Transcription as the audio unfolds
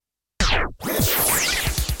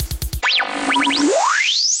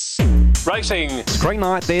Racing. Green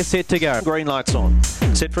light, they're set to go. Green light's on.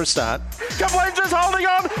 Set for a start. Koblenz is holding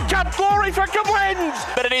on. Cut glory for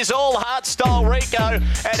Koblenz. But it is all heart-style Rico,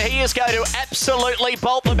 and he is going to absolutely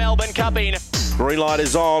bolt the Melbourne Cup in. Green light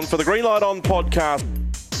is on for the Green Light On podcast.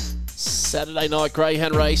 Saturday night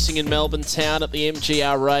greyhound racing in Melbourne town at the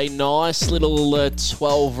MGRA. Nice little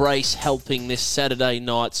 12 race helping this Saturday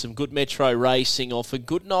night. Some good metro racing off a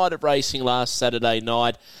good night of racing last Saturday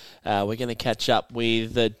night. We're going to catch up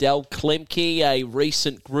with Dal Klemke, a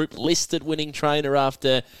recent group listed winning trainer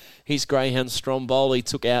after his greyhound Stromboli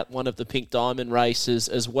took out one of the Pink Diamond races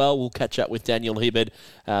as well. We'll catch up with Daniel Hibberd,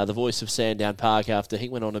 the voice of Sandown Park, after he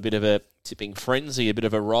went on a bit of a tipping frenzy, a bit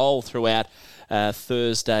of a roll throughout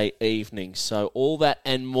Thursday evening. So all that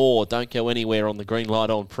and more. Don't go anywhere on the Green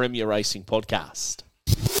Light On Premier Racing podcast.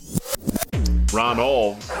 Run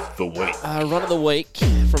of the week. Run of the week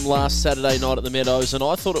from last Saturday night at the Meadows, and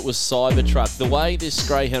I thought it was Cybertruck. The way this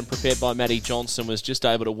greyhound prepared by Matty Johnson was just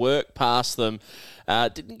able to work past them.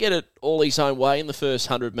 Didn't get it all his own way in the first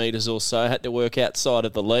 100 metres or so. Had to work outside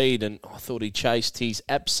of the lead, and I thought he chased his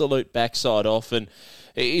absolute backside off, and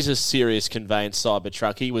it is a serious conveyance,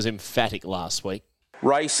 Cybertruck. He was emphatic last week.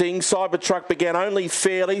 Racing, Cybertruck began only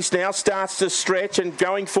fairly, now starts to stretch and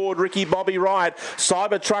going forward Ricky Bobby Wright.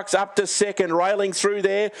 Cybertruck's up to second, railing through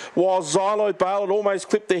there was Xylo Bale. It almost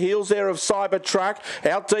clipped the heels there of Cybertruck.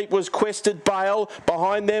 Out deep was Quested Bale.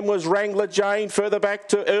 Behind them was Wrangler Jane. Further back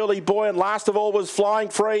to Early Boy, and last of all was Flying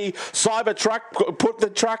Free. Cybertruck put the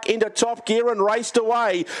truck into top gear and raced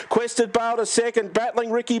away. Quested Bale to second, battling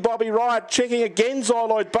Ricky Bobby Wright, checking again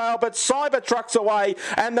Xylo Bale, but Cybertruck's away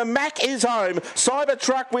and the Mac is home. Cybertruck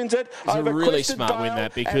wins it. It was a really smart win,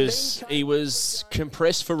 that, because he was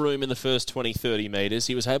compressed for room in the first 20, 30 metres.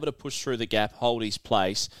 He was able to push through the gap, hold his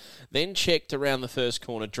place, then checked around the first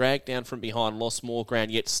corner, dragged down from behind, lost more ground,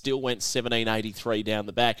 yet still went 17.83 down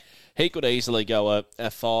the back. He could easily go a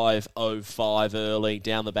 5.05 early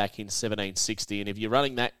down the back in 17.60, and if you're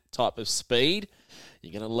running that type of speed,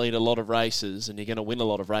 you're going to lead a lot of races, and you're going to win a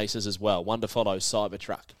lot of races as well. One to follow,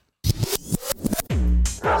 Cybertruck.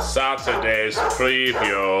 Saturday's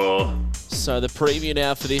preview. So the preview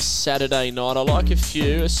now for this Saturday night. I like a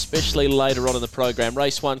few, especially later on in the program.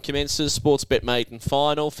 Race 1 commences, Sportsbet maiden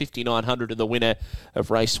final, 5,900 to the winner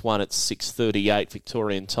of Race 1 at 6:38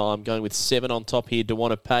 Victorian time. Going with 7 on top here to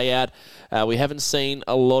want a payout. We haven't seen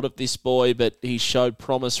a lot of this boy, but he showed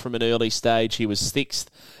promise from an early stage. He was 6th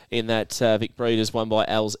in that Vic Breeders won by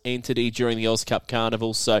Al's Entity during the Oz Cup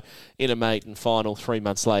Carnival. So in a maiden final 3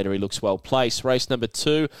 months later, he looks well placed. Race number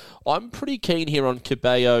 2, I'm pretty keen here on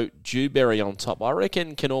Cabello Dewberry on top. I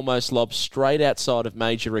reckon can almost lob straight outside of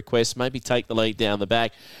Major Request, maybe take the lead down the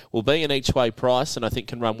back. Will be an each-way price, and I think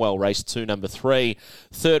can run well. Race 2, number 3.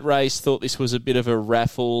 Third race, thought this was a bit of a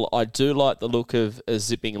raffle. I do like the look of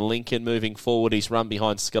Zipping Lincoln moving forward. He's run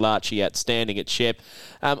behind Scalacci, outstanding at Shep.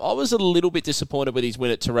 I was a little bit disappointed with his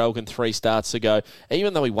win at Terrelgan 3 starts ago.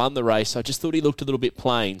 Even though he won the race, I just thought he looked a little bit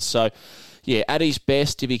plain. So, yeah, at his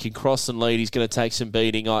best, if he can cross and lead, he's going to take some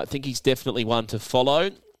beating. I think he's definitely one to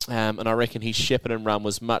follow. And I reckon his Shepparton run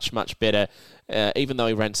was much, much better, even though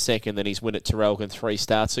he ran second than his win at Terrelgan 3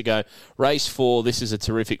 starts ago. Race 4, this is a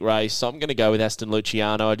terrific race. So I'm going to go with Aston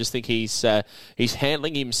Luciano. I just think he's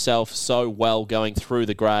handling himself so well going through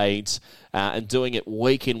the grades and doing it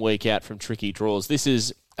week in, week out from tricky draws. This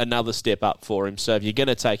is another step up for him. So if you're going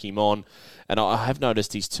to take him on, and I have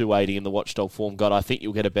noticed he's 280 in the Watchdog Form Guide, I think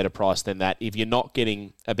you'll get a better price than that. If you're not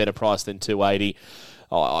getting a better price than 280,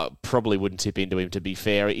 I probably wouldn't tip into him, to be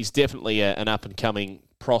fair. He's definitely an up-and-coming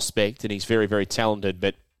prospect, and he's very, very talented,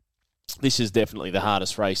 but this is definitely the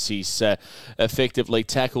hardest race he's effectively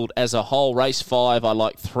tackled as a whole. Race 5, I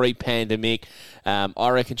like 3 Pandemic. I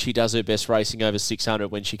reckon she does her best racing over 600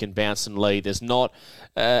 when she can bounce and lead. There's not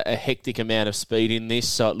a hectic amount of speed in this,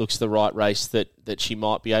 so it looks the right race that she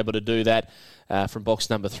might be able to do that. From box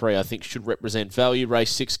number 3, I think should represent value.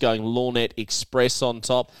 Race 6 going Lornet Express on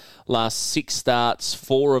top. Last 6 starts,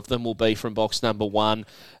 4 of them will be from box number 1,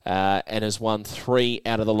 and has won 3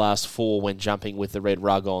 out of the last 4 when jumping with the red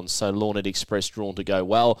rug on. So Lornet Express drawn to go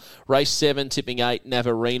well. Race 7, tipping 8,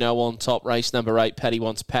 Navarino on top. Race number 8, Paddy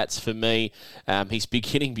Wants Pats for me. He's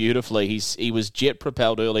beginning beautifully. He was jet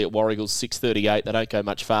propelled early at Warrigal's 6:38. They don't go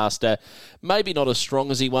much faster. Maybe not as strong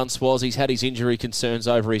as he once was. He's had his injury concerns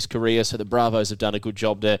over his career, so the Bravos have done a good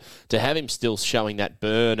job to have him still showing that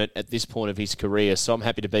burn at this point of his career. So I'm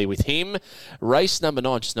happy to be with him. Race number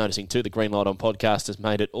 9, just noticing too, the Green Light On podcast has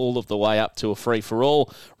made it all of the way up to a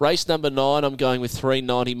free-for-all. Race number 9, I'm going with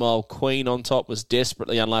 390 Mile Queen on top. Was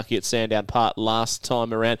desperately unlucky at Sandown Park last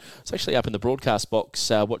time around. I was actually up in the broadcast box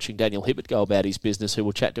watching Daniel Hibberd go about his business, who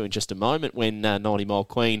we'll chat to in just a moment, when 90 Mile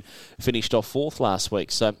Queen finished off 4th last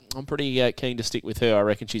week. So I'm pretty keen to stick with her. I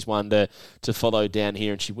reckon she's one to follow down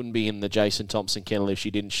here, and she wouldn't be in the Jason Thompson kennel if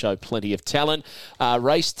she didn't show plenty of talent.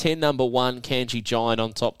 Race 10, number 1, Kanji Giant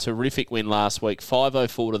on top. Terrific win last week.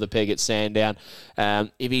 5.04 to the peg at Sandown.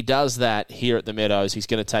 If he does that here at the Meadows, he's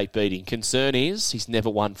going to take beating. Concern is he's never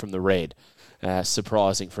won from the red.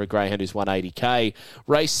 Surprising for a greyhound who's won 80k.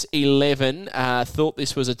 Race 11, thought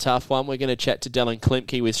this was a tough one. We're going to chat to Dal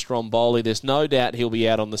Klemke with Stromboli. There's no doubt he'll be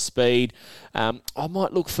out on the speed. I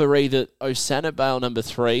might look for either Osana Bale, number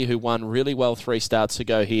 3, who won really well 3 starts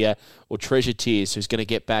ago here, or Treasure Tears, who's going to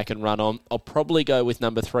get back and run on. I'll probably go with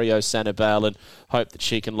number 3, Osana Bale, and hope that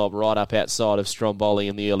she can lob right up outside of Stromboli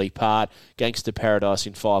in the early part. Gangster Paradise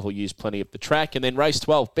in 5 will use plenty of the track. And then race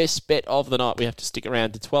 12, best bet of the night. We have to stick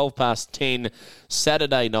around to 12 past 10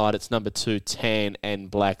 Saturday night. It's number 2, Tan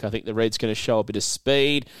and Black. I think the red's going to show a bit of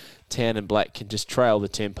speed. Tan and Black can just trail the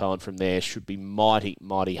tempo, and from there should be mighty,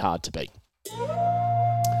 mighty hard to beat.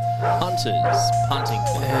 Hunters punting,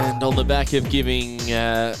 and on the back of giving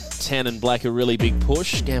Tan and Black a really big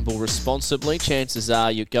push, gamble responsibly. Chances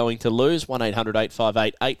are you're going to lose.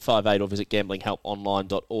 1-800-858-858 or visit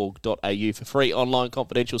gamblinghelponline.org.au for free online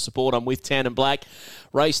confidential support. I'm with Tan and Black.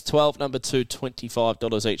 Race 12, number 2,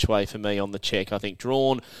 $25 each way for me on the check. I think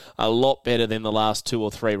drawn a lot better than the last 2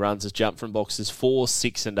 or 3 runs. Has jumped from boxes 4,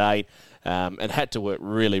 6 and 8. And had to work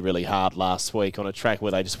really, really hard last week on a track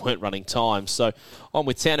where they just weren't running time. So I'm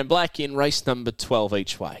with Tan and Black in race number 12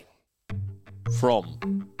 each way.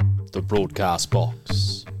 From the broadcast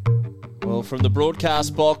box. Well, from the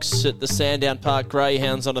broadcast box at the Sandown Park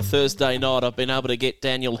Greyhounds on a Thursday night, I've been able to get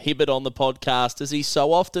Daniel Hibberd on the podcast, as he's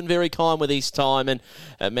so often very kind with his time, and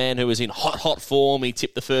a man who is in hot form. He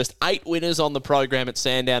tipped the first 8 winners on the program at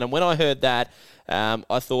Sandown, and when I heard that,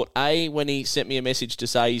 I thought, A, when he sent me a message to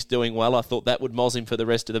say he's doing well, I thought that would moz him for the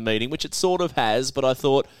rest of the meeting, which it sort of has, but I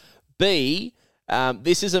thought, B,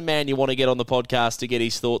 this is a man you want to get on the podcast to get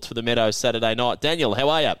his thoughts for the Meadows Saturday night. Daniel, how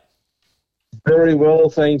are you? Very well,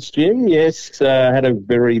 thanks, Jim. Yes, had a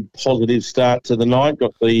very positive start to the night.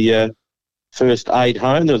 Got the first 8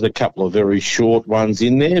 home. There was a couple of very short ones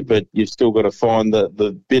in there, but you've still got to find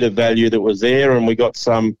the bit of value that was there, and we got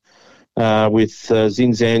some with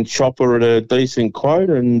Zinzan Chopper at a decent quote,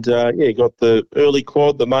 and got the early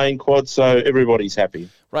quad, the main quad, so everybody's happy.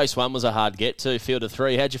 Race 1 was a hard get to, field of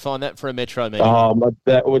 3. How'd you find that for a Metro meeting?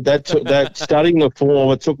 That studying the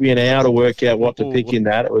form, it took me an hour to work out what to pick in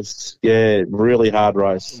that. It was, really hard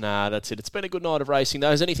race. Nah, that's it. It's been a good night of racing,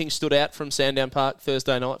 though. Has anything stood out from Sandown Park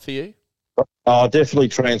Thursday night for you? Oh, definitely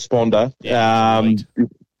Transponder. Yeah,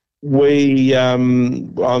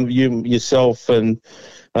 yourself and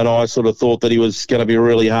I sort of thought that he was going to be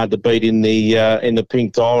really hard to beat in the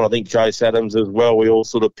pink diamond. I think Jace Adams as well. We all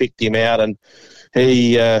sort of picked him out, and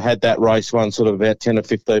he had that race one sort of about 10 or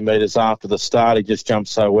 15 metres after the start. He just jumped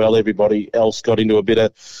so well. Everybody else got into a bit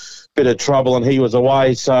of trouble, and he was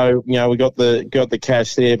away. So we got the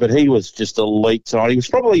cash there, but he was just elite tonight. He was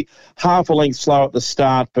probably half a length slow at the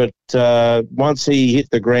start, but once he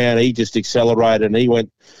hit the ground, he just accelerated, and he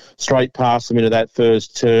went straight past him into that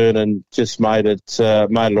first turn and just made it a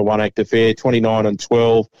one-act affair. 29 and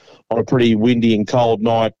 12 on a pretty windy and cold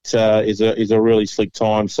night is a really slick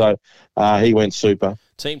time. So he went super.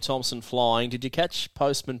 Team Thompson flying. Did you catch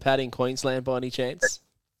Postman Pat in Queensland by any chance?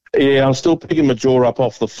 Yeah, I'm still picking my jaw up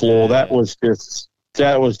off the floor. Yeah.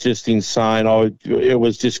 That was just insane. It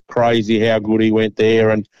was just crazy how good he went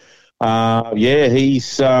there, and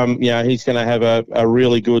he's going to have a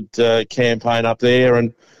really good campaign up there,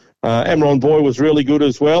 and Amron Boy was really good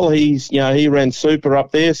as well. He ran super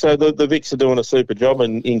up there, so the Vics are doing a super job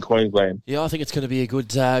in Queensland. Yeah, I think it's going to be a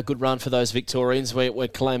good run for those Victorians. We're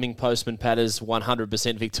claiming Postman Pat as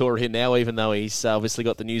 100% Victorian now, even though he's obviously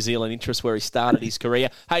got the New Zealand interest where he started his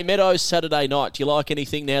career. Hey, Meadows, Saturday night, do you like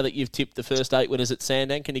anything now that you've tipped the first 8 winners at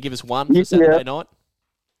Sandown? Can you give us one for Saturday night?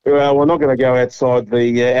 Well, we're not going to go outside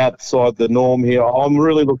the norm here. I'm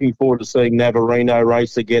really looking forward to seeing Navarino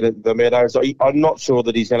race again at the Meadows. I'm not sure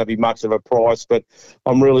that he's going to be much of a price, but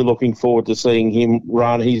I'm really looking forward to seeing him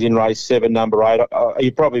run. He's in race 7, number 8.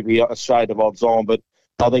 He'd probably be a shade of odds on, but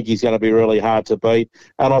I think he's going to be really hard to beat.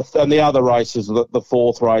 And the other races, the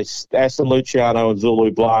 4th race, Aston Luciano and Zulu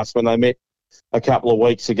Blast, when they met a couple of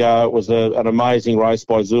weeks ago, it was an amazing race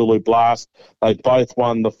by Zulu Blast. They both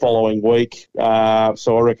won the following week,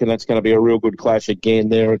 so I reckon that's going to be a real good clash again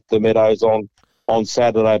there at the Meadows on on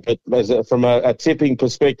Saturday. But from a tipping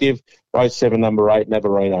perspective, race 7, number 8,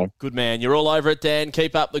 Navarino. Good man. You're all over it, Dan.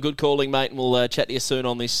 Keep up the good calling, mate, and we'll chat to you soon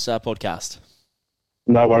on this podcast.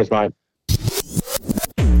 No worries, mate.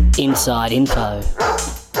 Inside Info.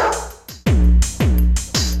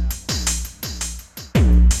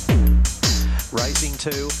 Racing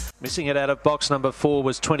 2. Missing it out of box number 4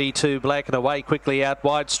 was 22 Black, and away quickly out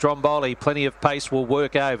wide Stromboli. Plenty of pace will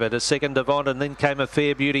work over to second Devon, and then came a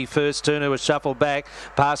Fair Beauty first turn who was shuffled back.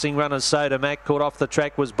 Passing runners Soda Mac caught off the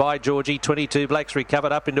track was By Georgie. 22 Black's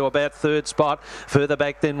recovered up into about third spot. Further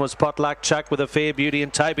back then was Potluck Chuck with a Fair Beauty,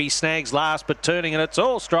 and Toby snags last but turning, and it's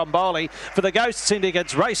all Stromboli for the Ghost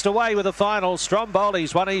Syndicates. Raced away with the final.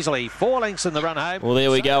 Stromboli's won easily. 4 lengths in the run home. Well,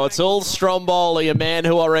 there we go. It's all Stromboli, a man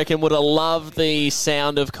who I reckon would have loved the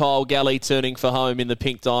sound of Kyle Galley turning for home in the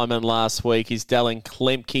Pink Diamond last week. Is Dal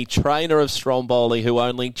Klemke, trainer of Stromboli, who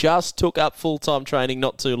only just took up full-time training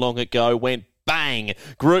not too long ago, went bang,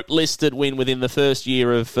 group-listed win within the first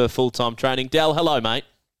year of full-time training. Dal, hello, mate.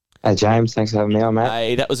 Hey, James. Thanks for having me on, mate.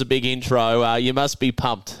 Hey, that was a big intro. You must be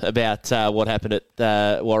pumped about what happened at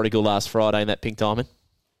Warragul last Friday in that Pink Diamond.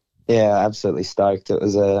 Yeah, absolutely stoked. It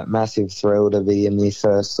was a massive thrill to be in my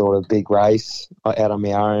first sort of big race out on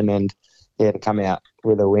my own, and to come out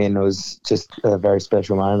with a win was just a very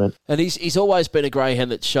special moment. And he's always been a greyhound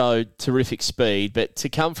that showed terrific speed, but to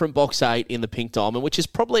come from box 8 in the Pink Diamond, which is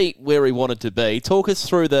probably where he wanted to be, talk us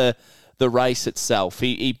through the race itself.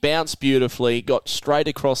 He bounced beautifully, got straight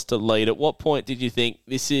across to lead. At what point did you think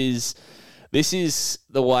this is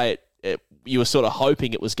the way you were sort of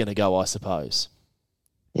hoping it was going to go, I suppose?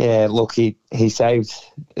 Yeah, look, he saved,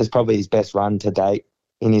 it's probably his best run to date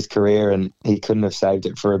in his career, and he couldn't have saved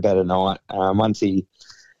it for a better night. I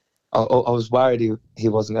was worried he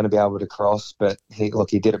wasn't going to be able to cross, but he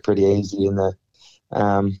did it pretty easy in the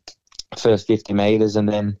first 50 metres, and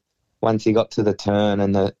then once he got to the turn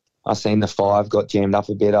and I seen the 5 got jammed up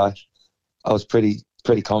a bit, I was pretty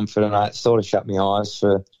confident. I sort of shut my eyes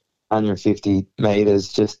for 150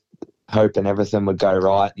 metres, just hoping everything would go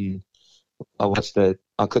right, and I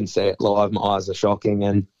couldn't see it live. My eyes are shocking,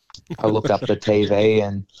 and I looked up the TV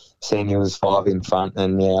and seen he was 5 in front,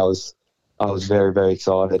 and I was very, very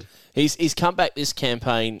excited. He's come back this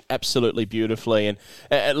campaign absolutely beautifully, and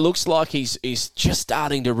it looks like he's just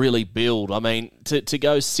starting to really build. I mean, to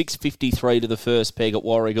go 6.53 to the first peg at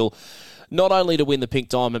Warragul, not only to win the Pink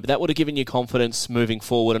Diamond, but that would have given you confidence moving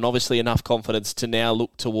forward, and obviously enough confidence to now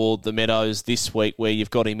look toward the Meadows this week, where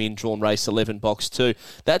you've got him in drawn race 11, box 2.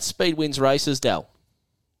 That speed wins races, Dal.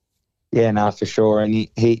 Yeah, no, for sure. And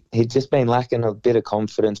he'd just been lacking a bit of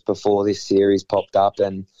confidence before this series popped up,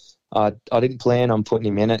 and I didn't plan on putting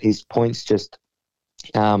him in it. His points just,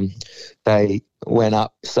 they went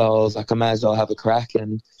up, so I was like, I may as well have a crack.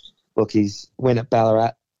 And look, his win at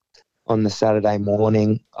Ballarat on the Saturday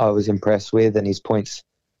morning I was impressed with, and his points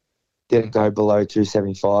didn't go below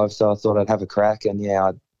 275, so I thought I'd have a crack. And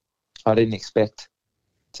I didn't expect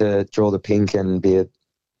to draw the pink and be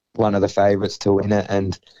one of the favourites to win it,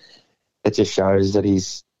 and it just shows that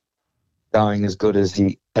he's going as good as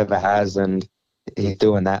he ever has, and he's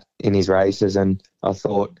doing that in his races. And I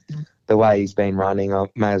thought the way he's been running, I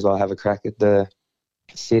may as well have a crack at the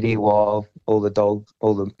city while most of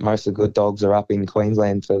the good dogs are up in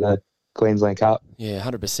Queensland for the Queensland Cup. Yeah,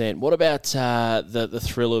 100%. What about the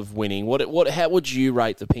thrill of winning? How would you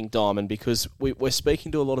rate the Pink Diamond? Because we're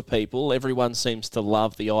speaking to a lot of people. Everyone seems to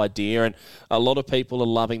love the idea, and a lot of people are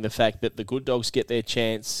loving the fact that the good dogs get their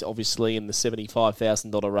chance, obviously, in the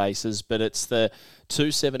 $75,000 races, but it's the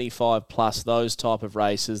 $275 plus, those type of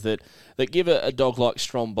races that give a dog like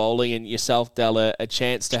Stromboli and yourself, Dal, a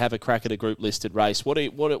chance to have a crack at a group-listed race.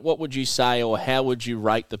 What would you say, or how would you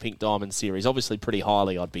rate the Pink Diamond series? Obviously, pretty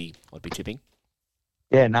highly, I'd be tipping.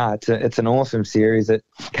 Yeah, no, it's an awesome series. It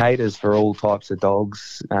caters for all types of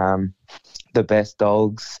dogs, the best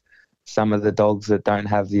dogs, some of the dogs that don't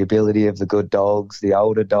have the ability of the good dogs, the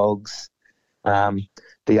older dogs,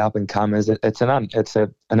 the up-and-comers. It's an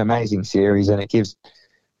amazing series, and it gives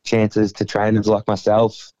chances to trainers like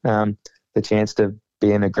myself the chance to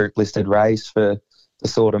be in a group-listed race for the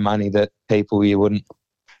sort of money that people you wouldn't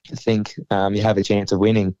think you have a chance of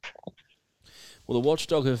winning. Well, the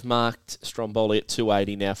Watchdog have marked Stromboli at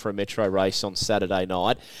 280 now for a Metro race on Saturday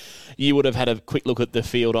night. You would have had a quick look at the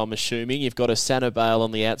field, I'm assuming. You've got a Sanibale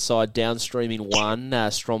on the outside, Downstream in 1,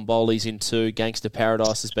 Stromboli's in 2, Gangster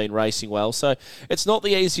Paradise has been racing well. So it's not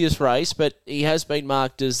the easiest race, but he has been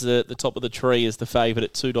marked as the top of the tree as the favourite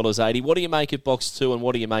at $2.80. What do you make of box 2, and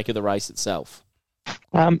what do you make of the race itself?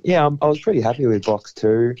 I was pretty happy with box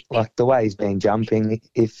 2. Like, the way he's been jumping,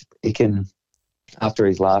 if he can, after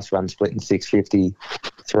his last run splitting 650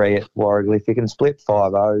 3 at Warrigal. If he can split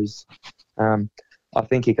 5-0s, I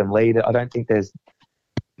think he can lead it. I don't think there's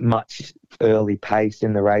much early pace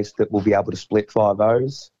in the race that will be able to split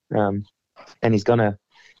 5-0s. And he's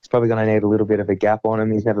probably going to need a little bit of a gap on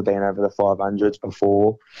him. He's never been over the 500s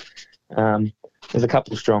before. There's a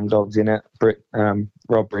couple of strong dogs in it.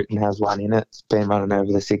 Rob Britton has one in it. It's been running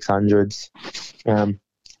over the 600s.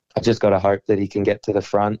 I just got to hope that he can get to the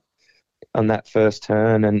front on that first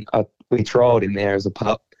turn. And we trialled him there as a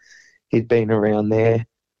pup. He'd been around there.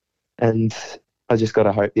 And I just got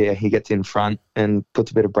to hope, he gets in front and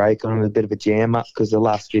puts a bit of brake on him, a bit of a jam up, because the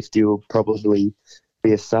last 50 will probably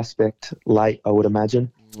be a suspect late, I would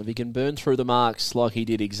imagine. If he can burn through the marks like he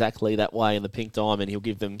did exactly that way in the Pink Diamond, he'll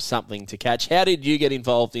give them something to catch. How did you get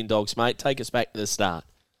involved in dogs, mate? Take us back to the start.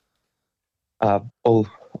 All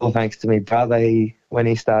thanks to my brother. When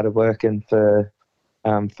he started working for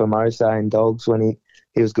Mose in dogs, when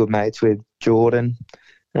he was good mates with Jordan.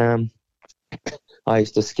 I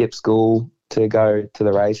used to skip school to go to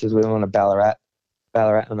the races with him on a Ballarat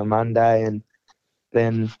on a Monday, and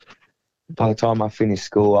then by the time I finished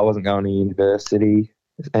school, I wasn't going to university,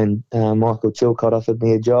 and Michael Chilcott offered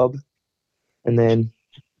me a job, and then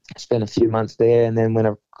I spent a few months there, and then went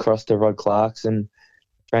across to Rod Clark's and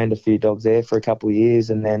trained a few dogs there for a couple of years,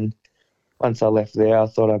 and then once I left there, I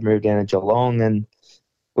thought I'd move down to Geelong and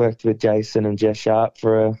worked with Jason and Jess Sharp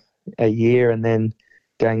for a year, and then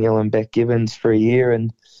Daniel and Beck Gibbons for a year,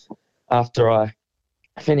 and after I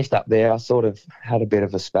finished up there, I sort of had a bit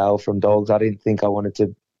of a spell from dogs. I didn't think I wanted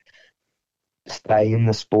to stay in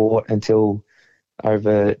the sport until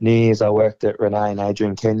over New Year's. I worked at Renee and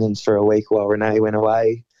Adrian Kenyon's for a week while Renee went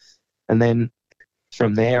away. And then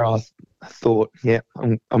from there, I thought,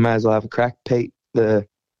 I may as well have a crack. Pete, the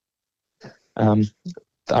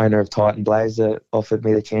owner of Titan Blazer, offered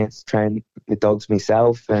me the chance to train with dogs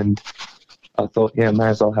myself, and I thought, may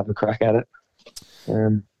as well have a crack at it.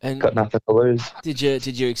 And got nothing to lose. Did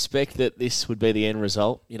you expect that this would be the end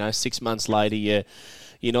result? 6 months later,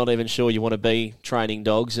 you're not even sure you want to be training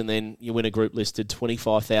dogs, and then you win a group listed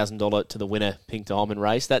 $25,000 to the winner Pink Diamond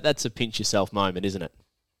race. That's a pinch yourself moment, isn't it?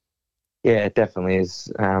 Yeah, it definitely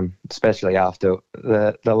is. Especially after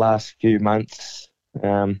the last few months,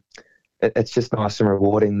 it's just nice and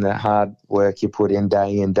rewarding, the hard work you put in,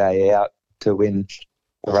 day out, to win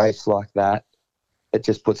a race like that. It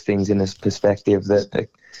just puts things in this perspective that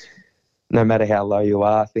no matter how low you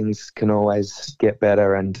are, things can always get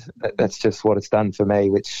better, and that's just what it's done for me,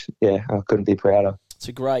 which, I couldn't be prouder. It's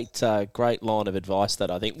a great line of advice, that,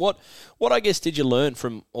 I think. What I guess did you learn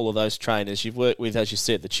from all of those trainers you've worked with, as you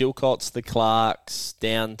said, the Chilcotts, the Clarks,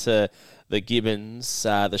 down to the Gibbons,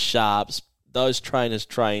 the Sharps? Those trainers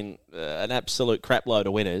train an absolute crapload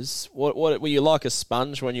of winners. What were you like, a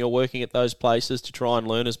sponge when you were working at those places to try and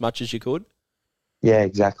learn as much as you could? Yeah,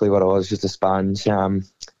 exactly what I was, just a sponge. It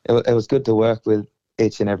was good to work with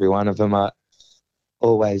each and every one of them. I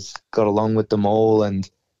always got along with them all, and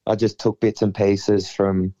I just took bits and pieces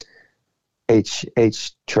from each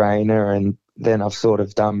trainer, and then I've sort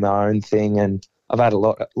of done my own thing, and I've had a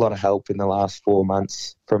lot of help in the last 4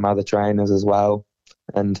 months from other trainers as well.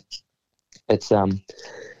 And it's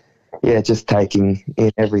just taking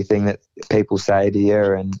in everything that people say to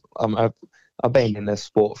you, and I've been in this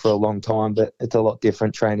sport for a long time, but it's a lot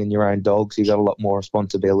different training your own dogs. You've got a lot more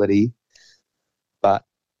responsibility. But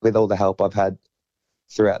with all the help I've had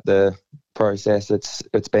throughout the process, it's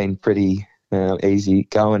been pretty easy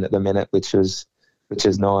going at the minute, which is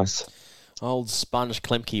nice. Old Sponge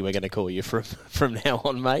Klemke, we're going to call you from now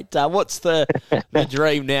on, mate. What's the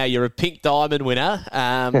dream now? You're a Pink Diamond winner.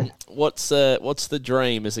 What's the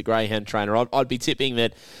dream as a greyhound trainer? I'd be tipping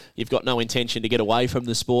that you've got no intention to get away from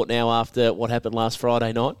the sport now after what happened last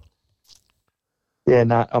Friday night. Yeah,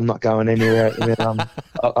 no, I'm not going anywhere at the minute.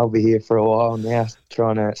 I'll be here for a while now,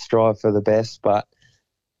 trying to strive for the best. But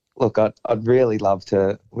look, I'd really love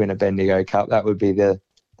to win a Bendigo Cup. That would be the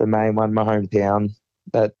main one, my hometown.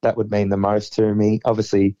 That would mean the most to me.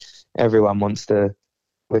 Obviously, everyone wants to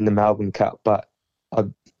win the Melbourne Cup, but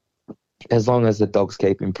as long as the dogs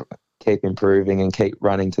keep improving and keep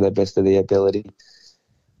running to the best of their ability,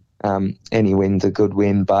 any win's a good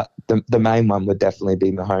win. But the main one would definitely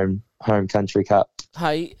be my home country cup.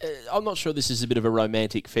 Hey, I'm not sure this is a bit of a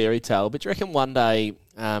romantic fairy tale, but do you reckon one day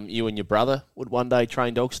you and your brother would one day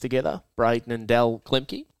train dogs together, Braden and Dal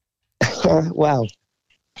Klemke? Wow,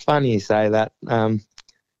 funny you say that.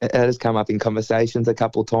 It has come up in conversations a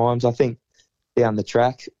couple of times. I think down the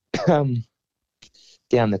track, it'll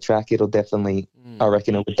definitely, I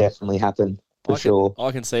reckon it would definitely happen. sure.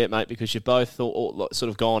 I can see it, mate, because you've both sort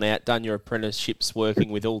of gone out, done your apprenticeships working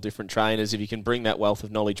with all different trainers. If you can bring that wealth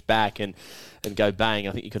of knowledge back and go bang,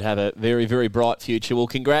 I think you could have a very, very bright future. Well,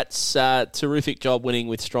 congrats. Terrific job winning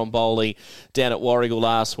with Stromboli down at Warragul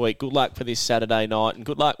last week. Good luck for this Saturday night, and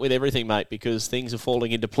good luck with everything, mate, because things are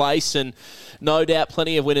falling into place, and no doubt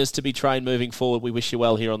plenty of winners to be trained moving forward. We wish you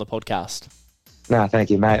well here on the podcast. No, thank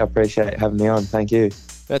you, mate. I appreciate having me on. Thank you.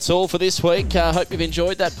 That's all for this week. I hope you've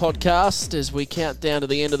enjoyed that podcast as we count down to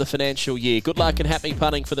the end of the financial year. Good luck and happy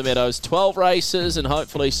punting for the Meadows. 12 races and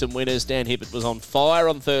hopefully some winners. Dan Hibberd was on fire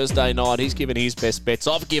on Thursday night. He's given his best bets.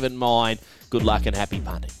 I've given mine. Good luck and happy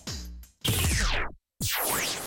punting.